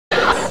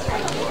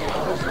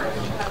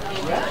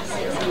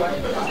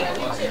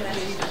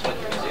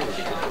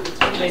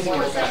I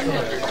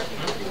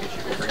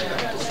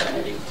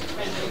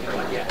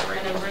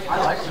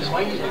like this. Why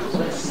you do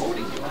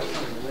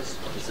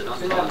Is it on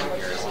the bottom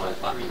here? So I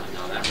thought,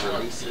 no, that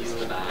releases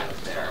the back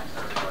there.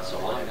 So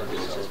all I'm going to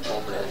do is just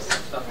pull this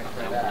and open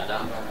it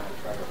up.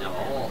 Now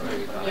all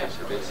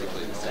 35s are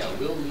basically the same.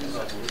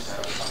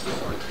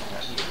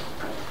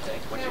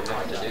 What you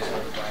have to do.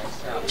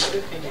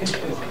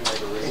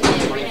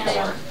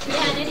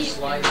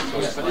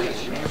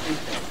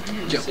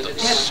 Jump the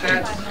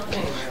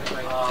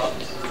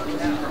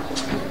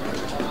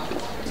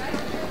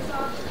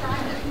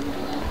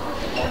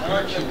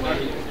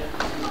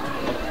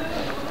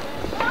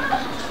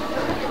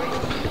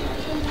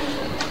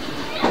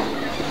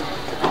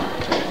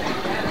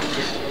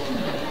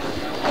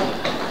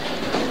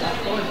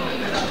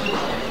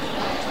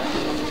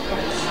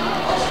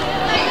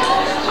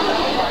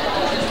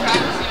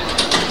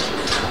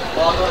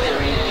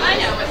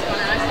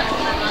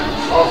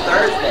Oh,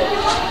 Thursday.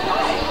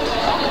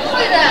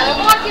 Look at that. I'm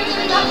walking in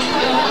the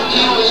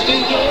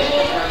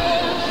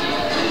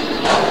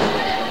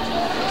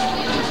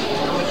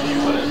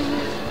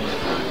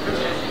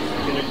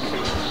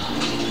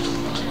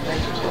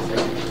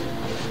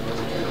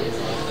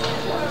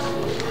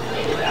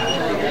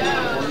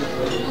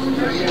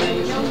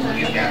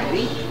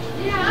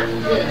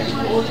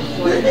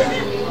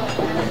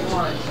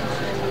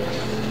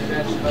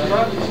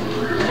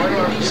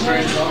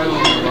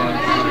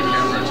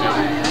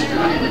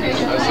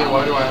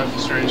Why do I have the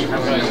strange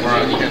feeling where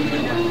I can?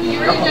 We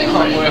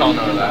all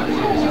know that.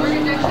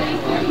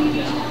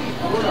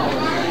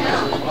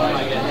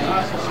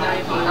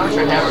 How much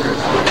your hamburger?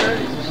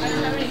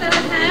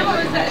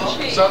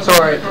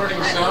 Sorry.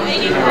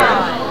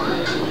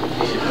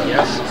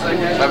 Yes.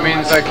 That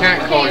means I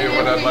can't call you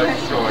what I'd like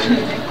to call you.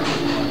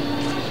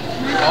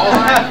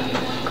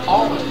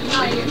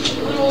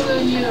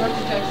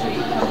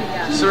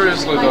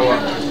 Seriously though,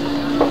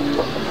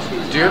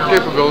 do you have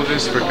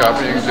capabilities for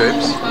copying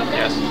tapes?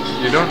 Yes.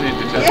 You don't need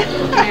to test it.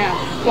 Yeah.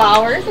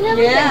 Flowers and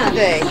everything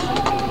today. $1.10,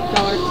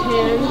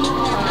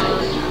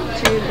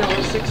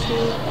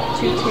 $2.60,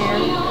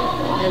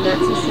 $2.10, and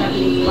that's a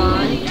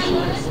 75. So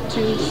that's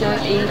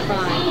 $2.85.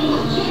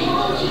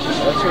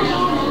 That's a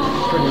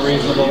pretty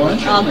reasonable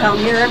lunch. I'll come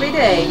here every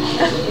day.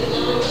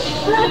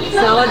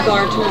 Salad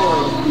bar to order.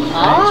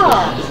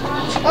 Ah,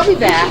 I'll be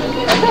back.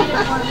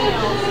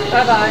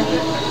 Bye bye.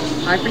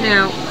 Bye for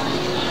now.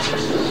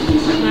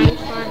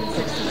 95 and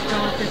 60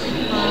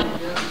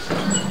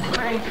 $1.55.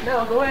 Wayne,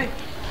 no, go away.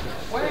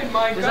 Wayne,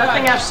 my God. Does that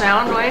thing have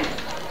sound, Wayne?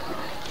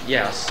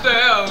 Yes. What the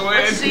hell,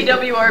 Wayne? What's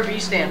CWRB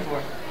stand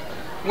for?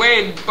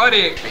 Wayne,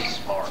 buddy.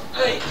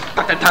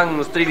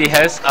 Takatang's 3D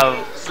House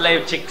of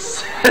Slave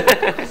Chicks.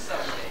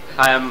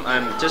 I'm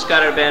just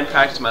got out of band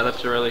practice. My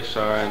lips are really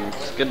sore, and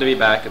it's good to be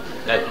back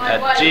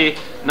at G,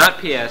 not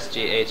PS,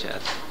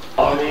 GHS.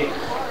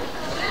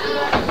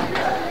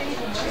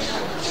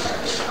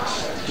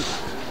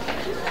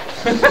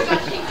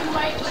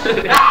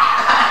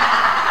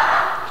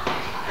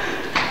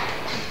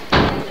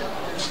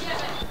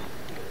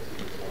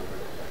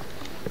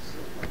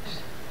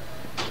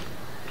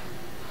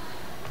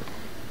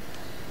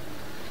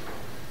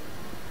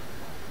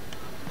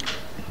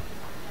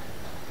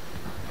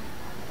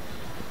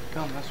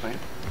 Come this way.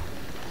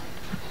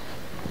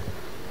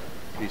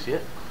 Can you see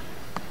it?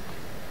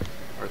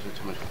 Or is it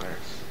too much glare?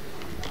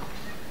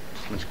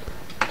 Too much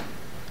glare.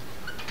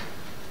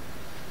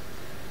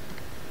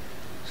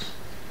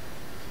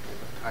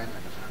 Tight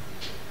like that.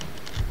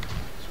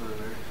 Sort of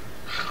there.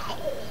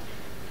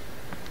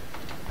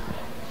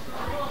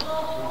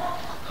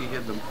 He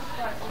hid them. Of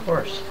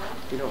course.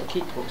 You don't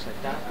keep books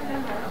like that.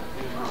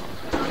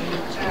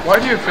 Why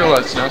do you feel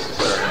that's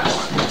necessary?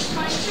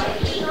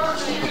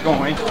 What's going,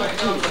 Wayne?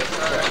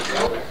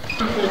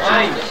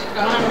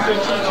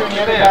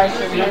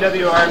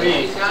 WRB.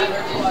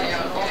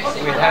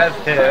 We have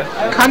here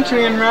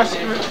country and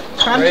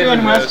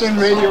western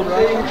radio.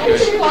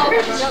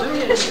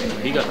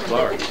 He got the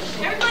flower.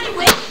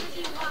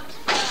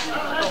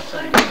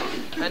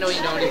 I know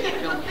you don't need to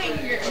film.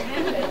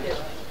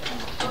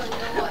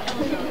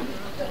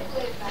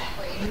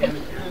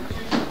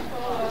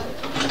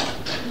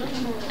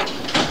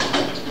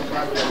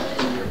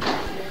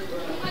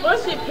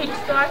 What's the pig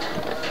stock?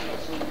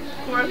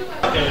 What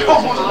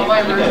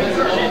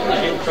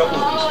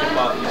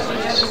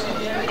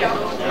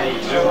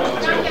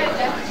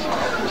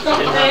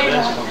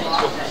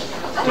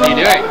What are you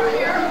doing?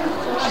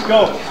 Let's go.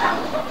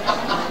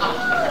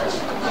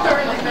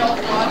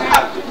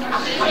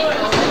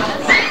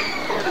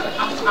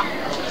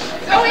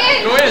 Go in!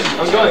 Go in.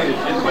 I'm going.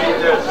 Just wait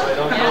there so I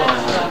don't go.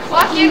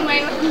 Walk in,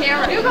 Wayne, with the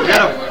camera. You go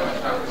Get him.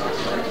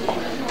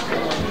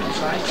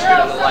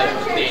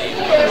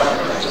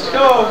 Let's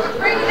go.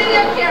 Bring the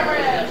video camera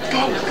in.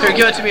 Here,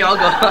 give it to me, I'll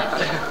go. Go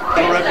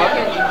right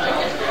button.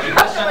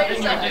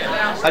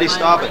 How do you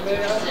stop it?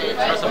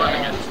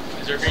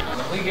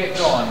 We get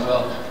going,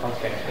 we'll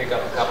pick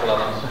up a couple of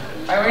them.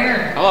 Hi,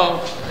 Wayner. Hello.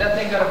 That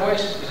thing got a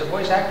voice. Is the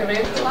voice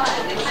activated?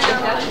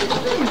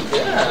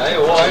 Yeah, I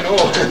know.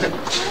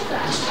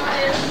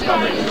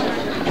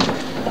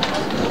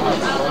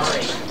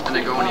 And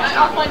then go when he's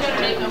done.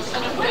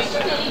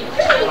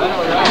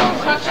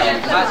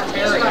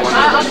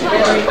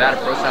 That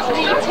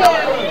processing.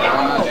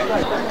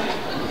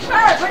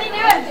 What are you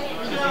doing?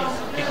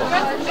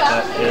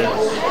 That is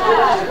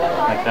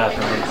like that,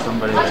 right?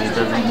 Somebody that he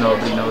doesn't know,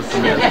 but he knows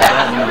somebody like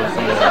that, he knows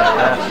somebody like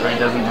that, or he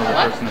doesn't know the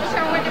person that's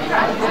like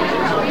that.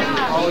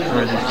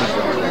 Or is he just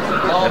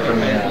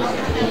FMA?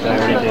 Which I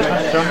already did.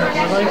 Drum in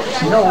my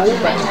life? No,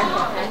 but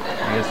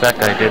I guess that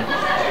guy did.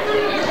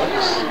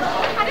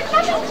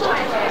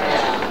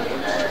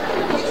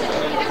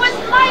 It was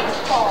Mike's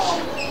fault.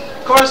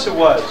 Of course it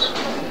was.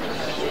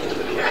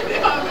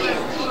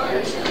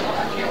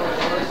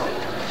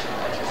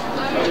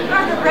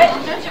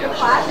 Written into the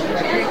class.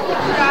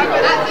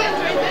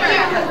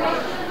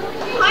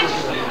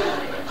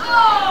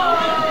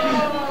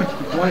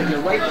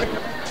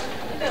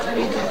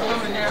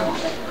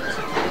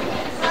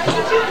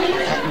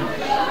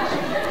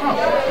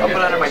 I'll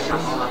put under my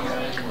tongue.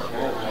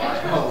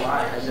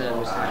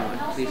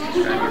 Please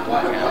describe your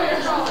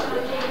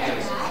blackout.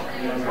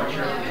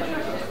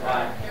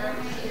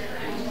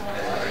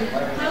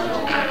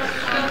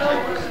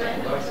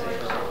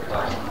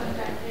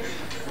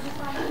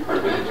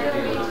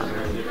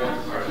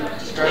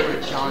 Describe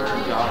your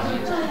challenging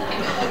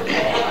job.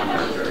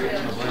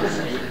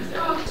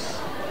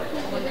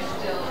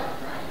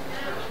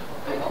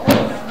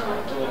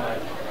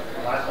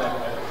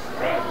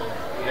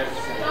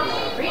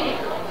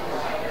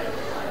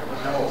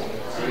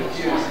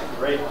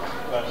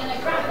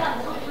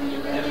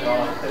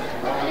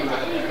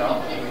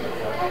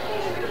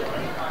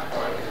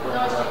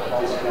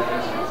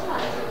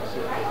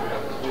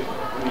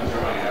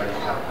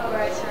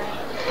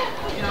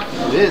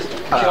 It is.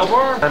 Not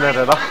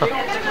at all.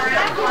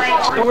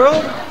 The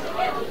world?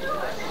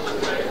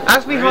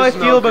 Ask me how I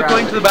feel about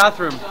going to the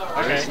bathroom.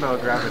 There's no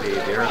gravity.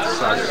 The earth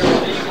sucks.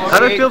 How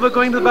do I feel about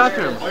going to the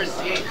bathroom?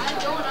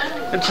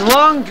 It's a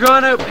long,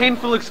 drawn-out,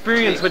 painful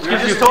experience, which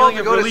gives you a feeling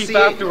of relief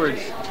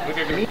afterwards.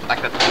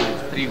 Like that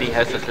 3D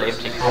house of slave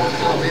chicks.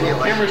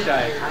 Camera's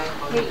dying.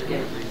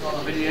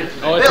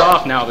 Oh, it's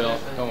off now, Bill.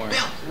 Don't worry.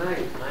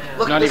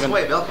 Look Not this even-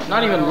 way, Bill.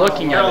 Not even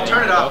looking at Bill, it.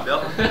 turn it off,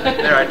 Bill.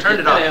 There, I turned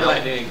it off, Bill.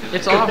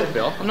 It's off,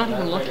 Bill. I'm not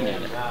even looking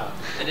at it. I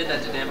did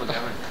that to Dan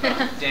Montgomery.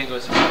 Dan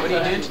goes, what are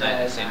you doing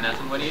tonight? I say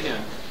nothing. What are you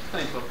doing?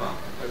 Playing football.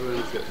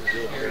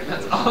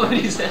 That's all that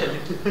he said.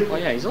 Oh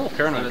yeah, he's a little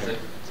paranoid. What is it?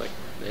 It's like,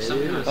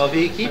 Well, if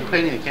you keep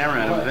pointing the camera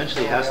at him,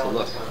 eventually he has to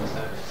look.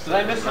 Did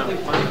I miss something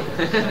funny?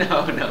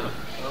 No.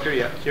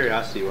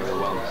 Curiosity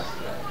overwhelms.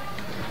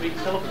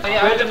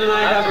 Brandon and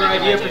I have an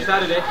idea for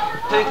Saturday.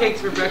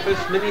 Pancakes for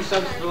breakfast, mini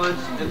subs for lunch,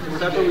 and for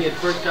supper we had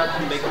pork chops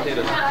and baked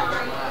potatoes.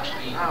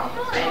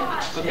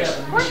 Okay.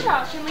 Pork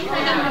chops, can we say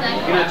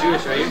that? You're not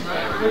Jewish, are you?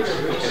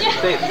 Okay.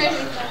 Stay.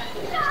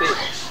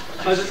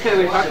 I was just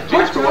kidding. Pork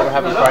chops.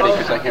 Happy Friday,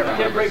 because I can't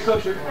remember. Can't break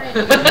kosher.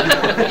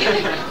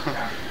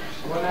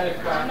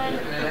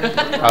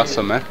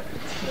 Awesome, man.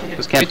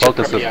 Just can't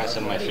focus this. I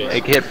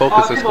can't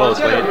focus this close,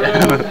 wait.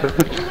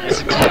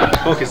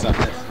 Focus on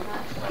this.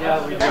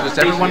 Does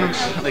everyone,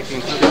 like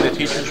including the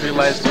teachers,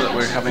 realize that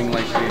we're having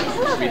like the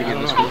meeting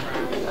in the school?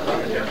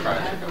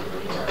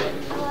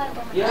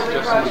 How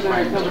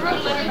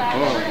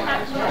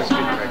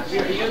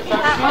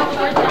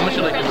much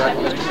you like the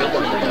regular?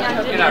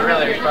 You're not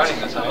really recording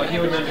this, are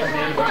you? Of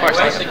course, I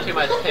wasting too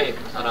much tape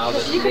on all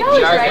this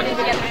jargon.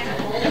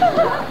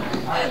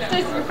 I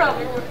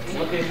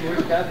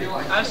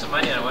have some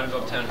money and I want to go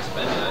uptown and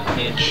spend it on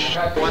candy.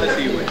 I want to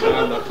see what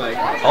John looks like.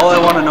 All I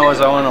want to know is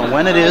I want to know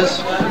when it is,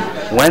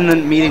 when the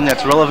meeting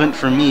that's relevant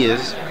for me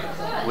is,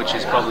 which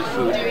is probably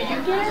food.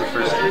 It's the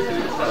first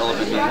relevant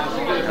meeting.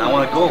 And I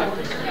want to go.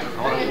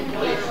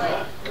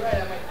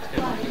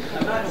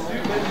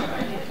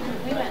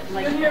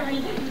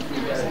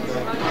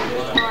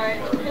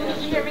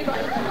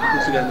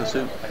 Who's the guy in the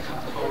suit?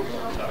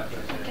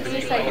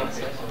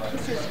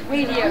 This is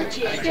radio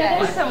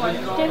GHS. Someone.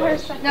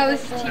 No,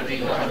 this is TV.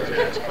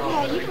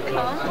 Yeah, you can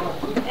come.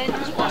 And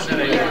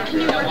can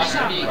you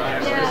workshop?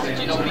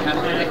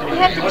 Yeah. We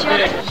have to jump.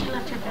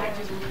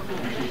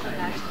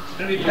 It's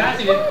gonna be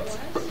fascinating.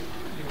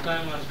 You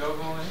plan on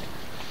go-going?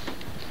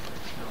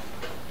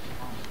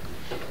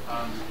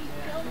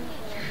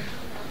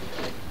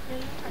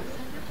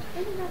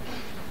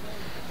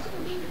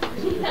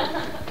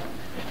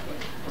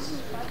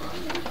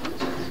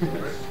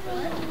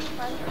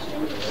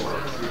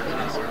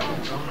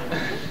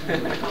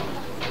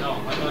 No,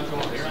 I'm not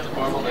going here on the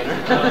formal dinner.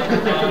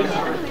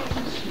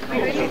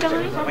 Where are you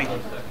going?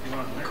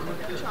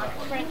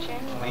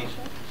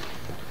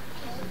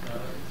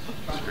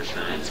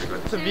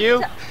 It's a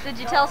view. Did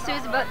you tell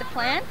Suze about the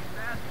plan?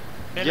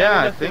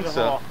 Yeah, I think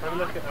so. I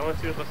want to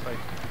see what it looks like.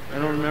 I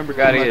don't remember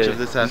Gotta much get of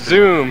this after.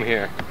 zoom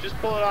here. Just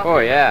pull it off. Oh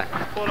yeah.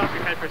 Pull it off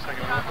your head for a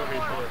second. I'll look over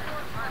your shoulder.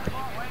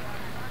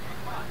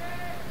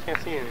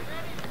 Can't see anything.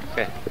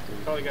 Okay.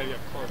 Probably gotta get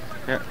close.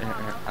 Yeah.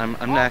 I'm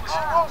next.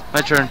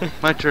 My turn.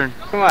 My turn.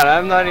 Come on,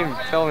 I'm not even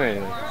filming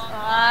anything.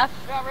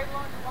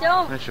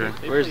 Don't. My turn.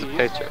 Where's the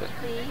picture?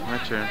 Please. My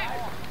turn.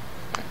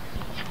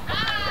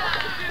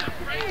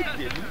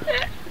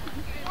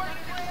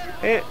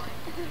 Hey.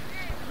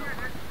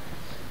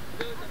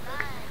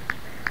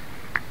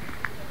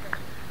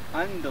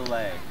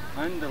 Underlay.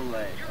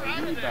 Underlay.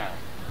 A rebound.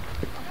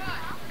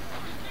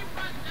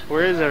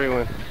 Where is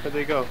everyone? Where'd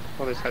they go?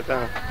 Oh, they sat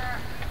down.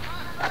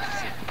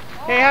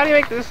 Hey, how do you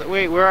make this?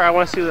 Wait, where? I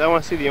want to see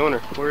the owner.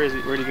 Where is he?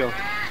 Where'd he go?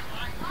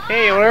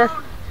 Hey, owner.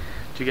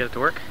 Did you get it to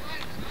work?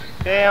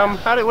 Hey,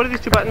 what do these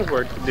two buttons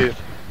do?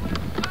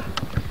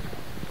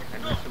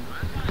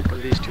 What are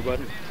these two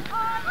buttons?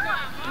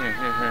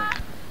 Here.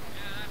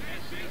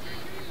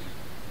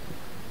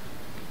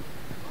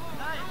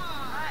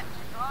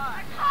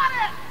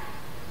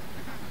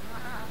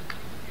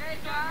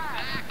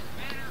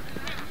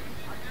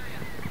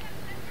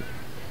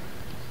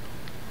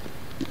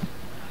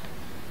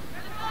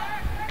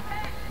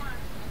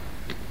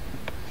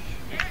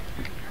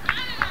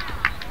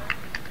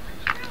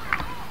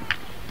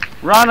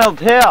 Ronald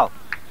Hill,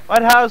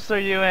 what house are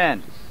you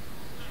in?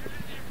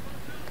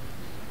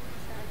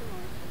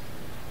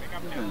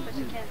 But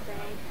you can't say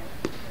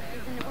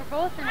anything. We're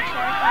both in a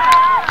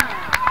Cherokee now.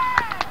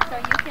 So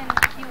you can,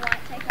 if you want,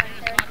 take on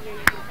Cherokee or you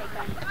can take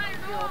on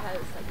your old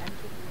house. Like I'm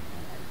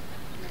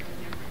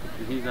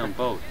taking He's on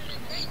both.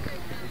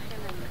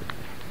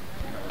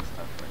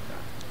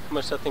 How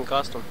much that thing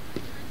cost him?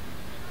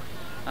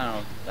 I don't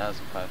know,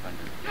 1,500.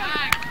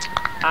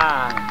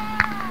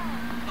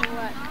 Ah. For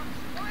what?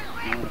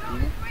 You want to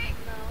feed it?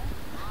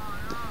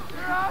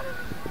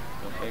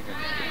 Go bigger.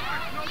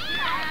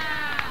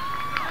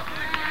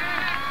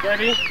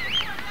 Debbie,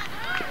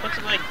 what's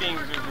it like being a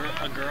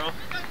girl?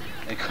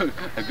 A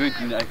good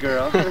girl. A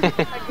girl?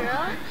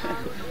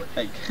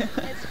 Like,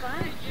 It's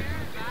fun.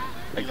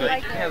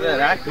 like, yeah, that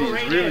actually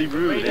is really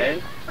rude, eh?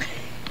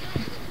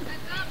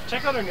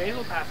 Check out her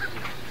nasal passages.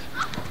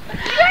 You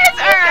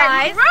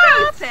guys are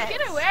gross!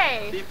 Get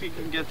away! See if you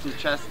can get some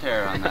chest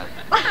hair on that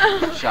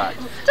shot.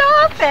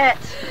 Stop it!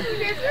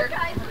 You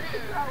guys need to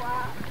grow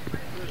up.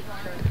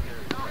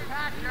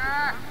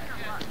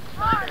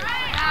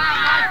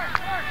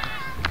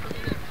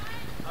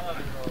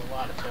 A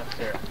lot of chest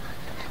hair.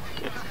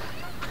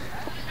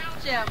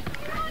 Jim,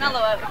 mellow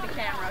out with the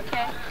camera,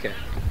 okay? Okay.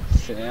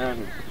 Sit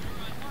down.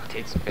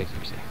 Take some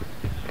pictures.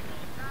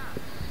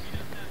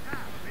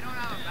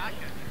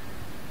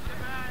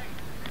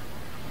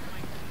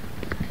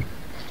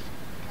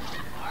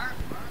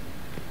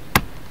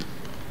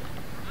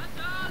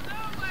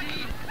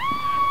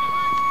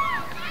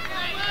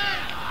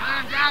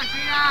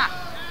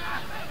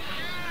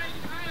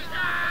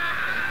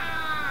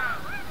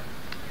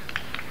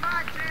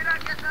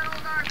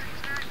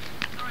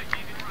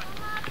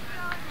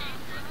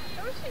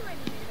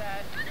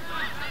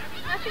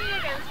 Nothing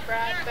against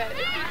Brad, but if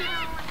he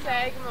gets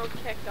Sagamo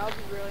kicked, I'll be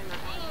really mad.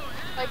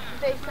 Like,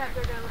 they said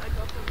they're gonna let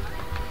go from me.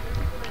 And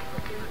people might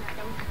quit doing that.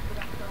 Don't keep it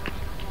up for a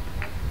while.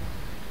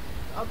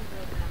 I'll be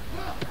really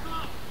mad.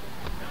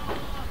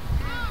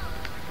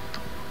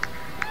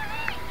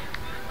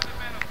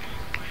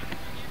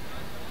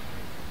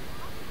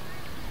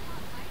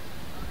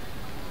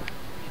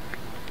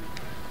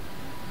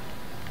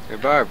 Hey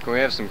Barb, can we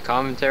have some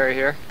commentary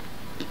here?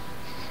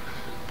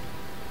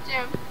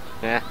 Jim,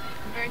 Yeah?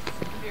 I'm very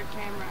sick of your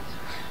camera.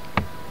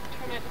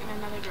 Turn it in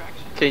another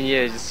direction. Can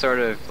you just sort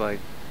of like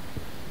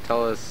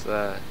tell us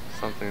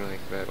something like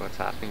about what's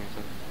happening or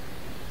something?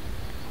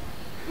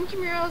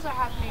 Intramurals are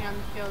happening on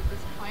the field at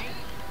this point.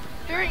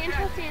 Very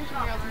interesting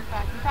intramurals, in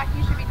fact. In fact,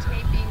 you should be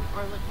taping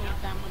or looking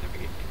at them, whatever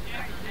you're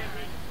doing.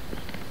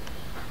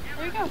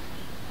 There you go.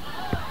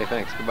 Okay,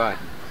 thanks. Goodbye.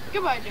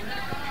 Goodbye, Jim.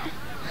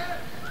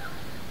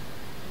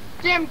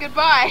 Jim,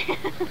 goodbye.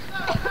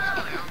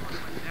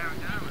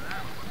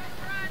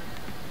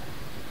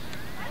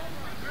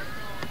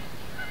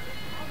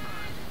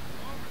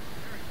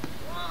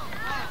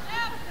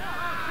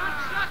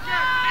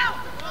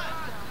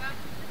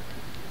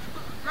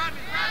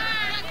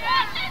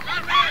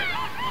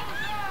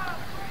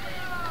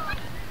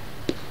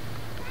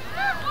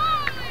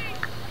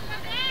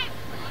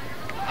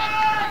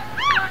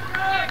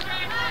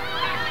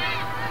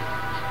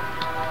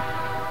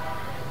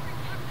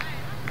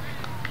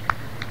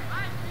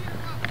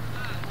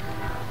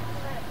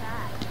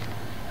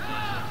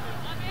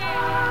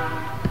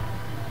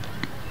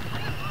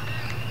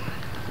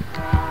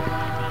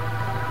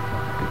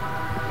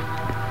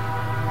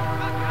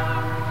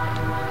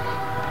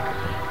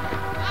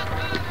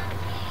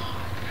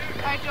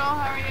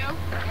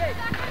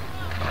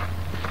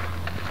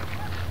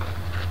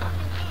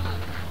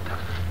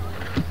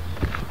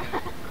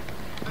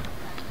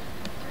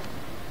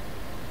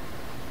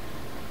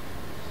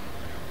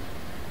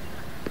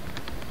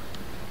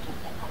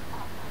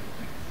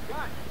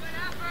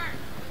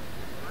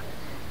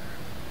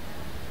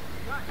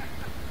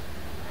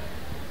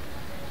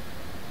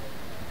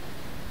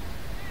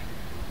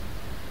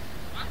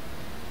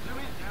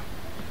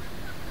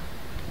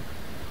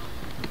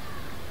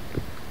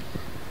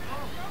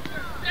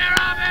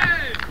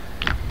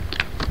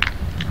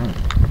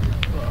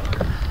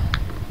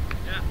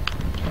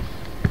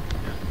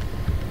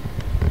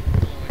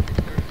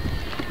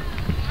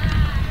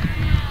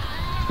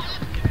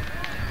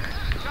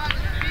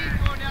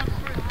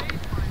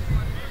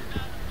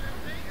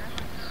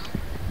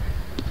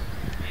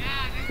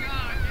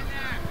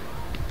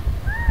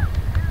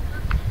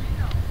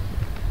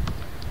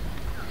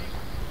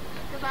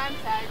 Prime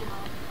Saginaw.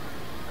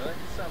 Really?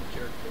 Some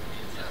jerk put me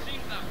in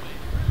Saginaw.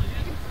 You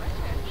can switch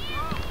it.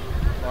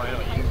 Oh, I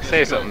know. You can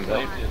Say something, Bill.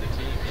 The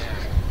team,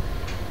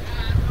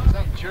 yeah.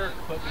 Some jerk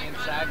put me in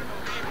Saginaw.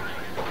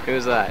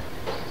 Who's that?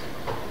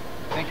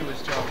 I think it was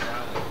John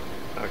Brown.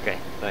 Okay,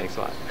 thanks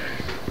a lot.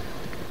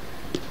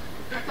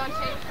 That's on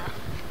tape now.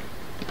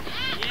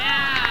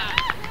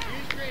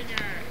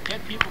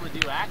 Get people to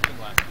do acting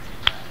lessons.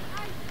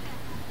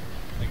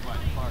 Like what?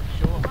 Mark,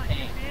 show them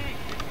pain.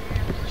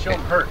 Show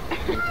them hurt.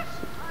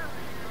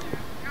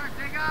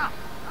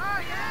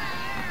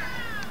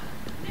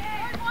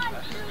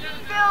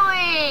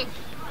 Billy!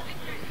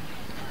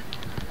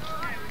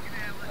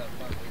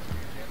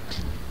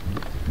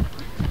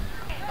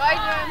 Bye,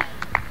 Jen.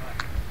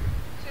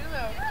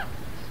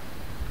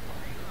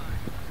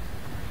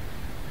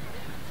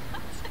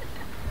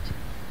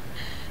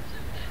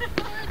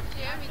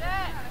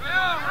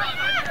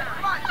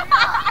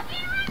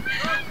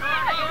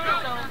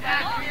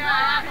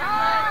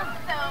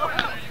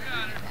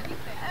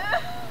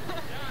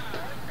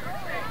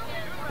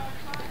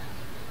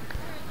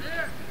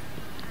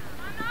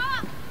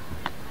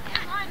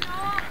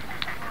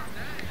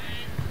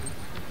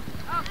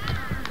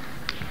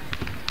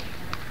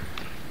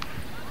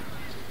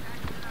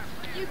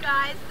 You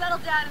guys, settle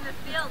down in the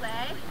field,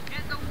 eh?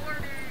 Get the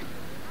warning.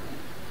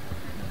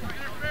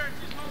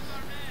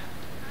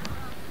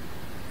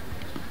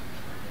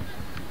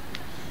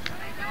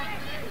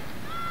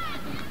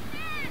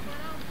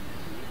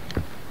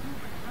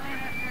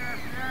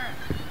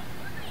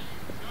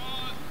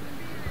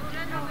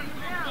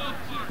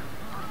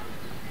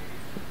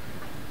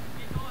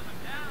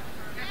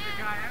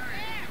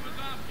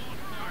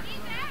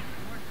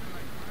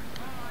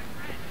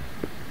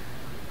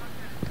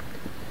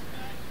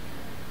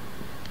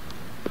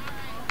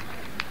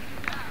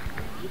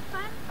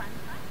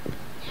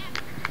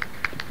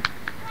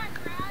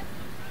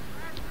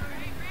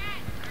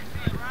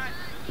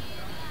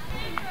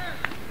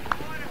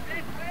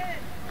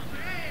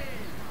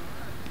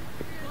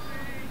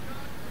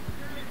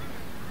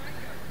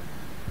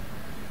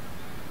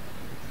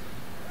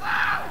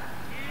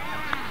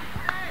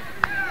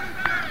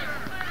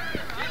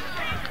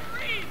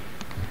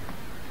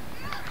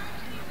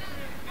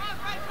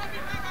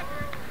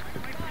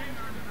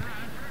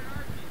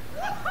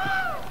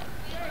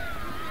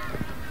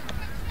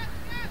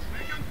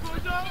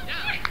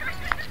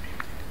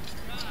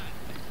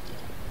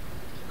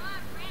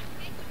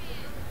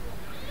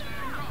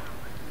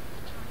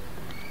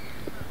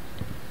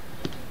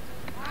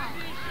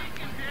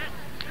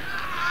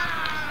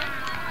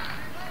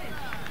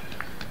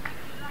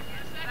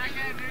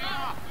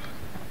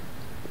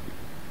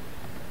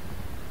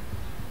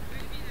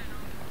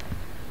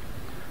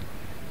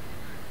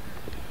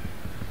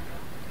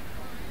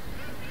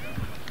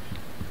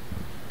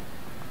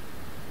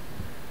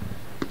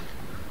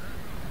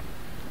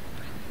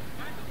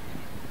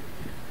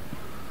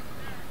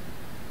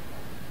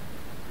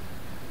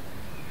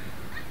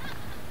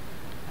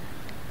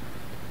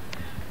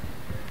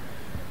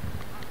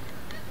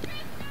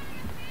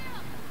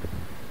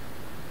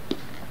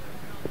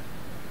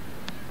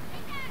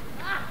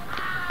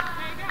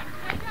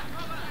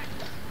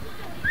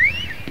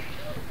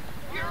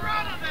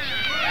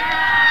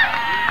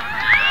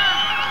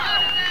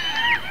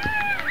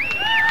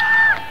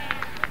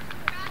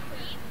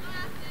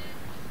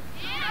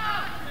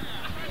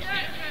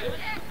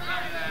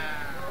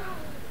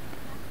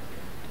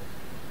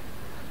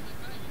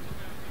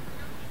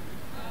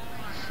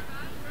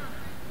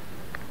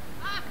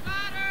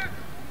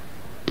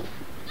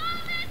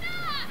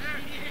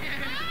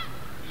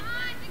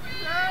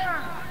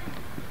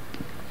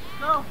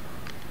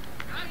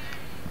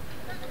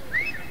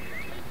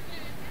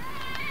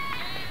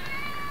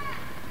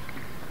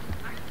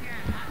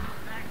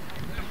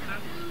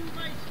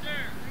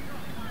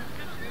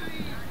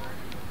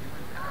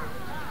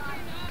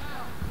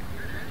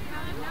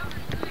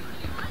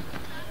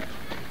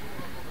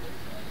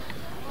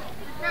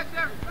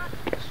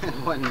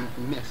 One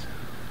miss.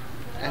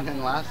 And then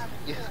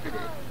yesterday,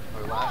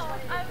 or last,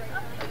 I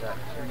got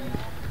 3.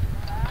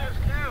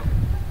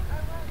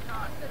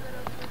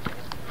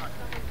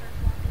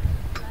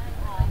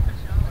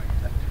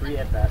 Three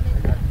at bats. I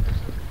got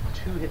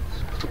 2 hits.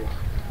 Cool.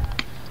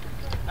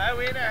 Hi,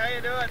 Wiener. How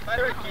you doing? My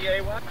turkey,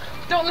 A1.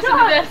 Don't listen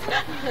to this.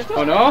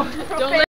 Oh no? Don't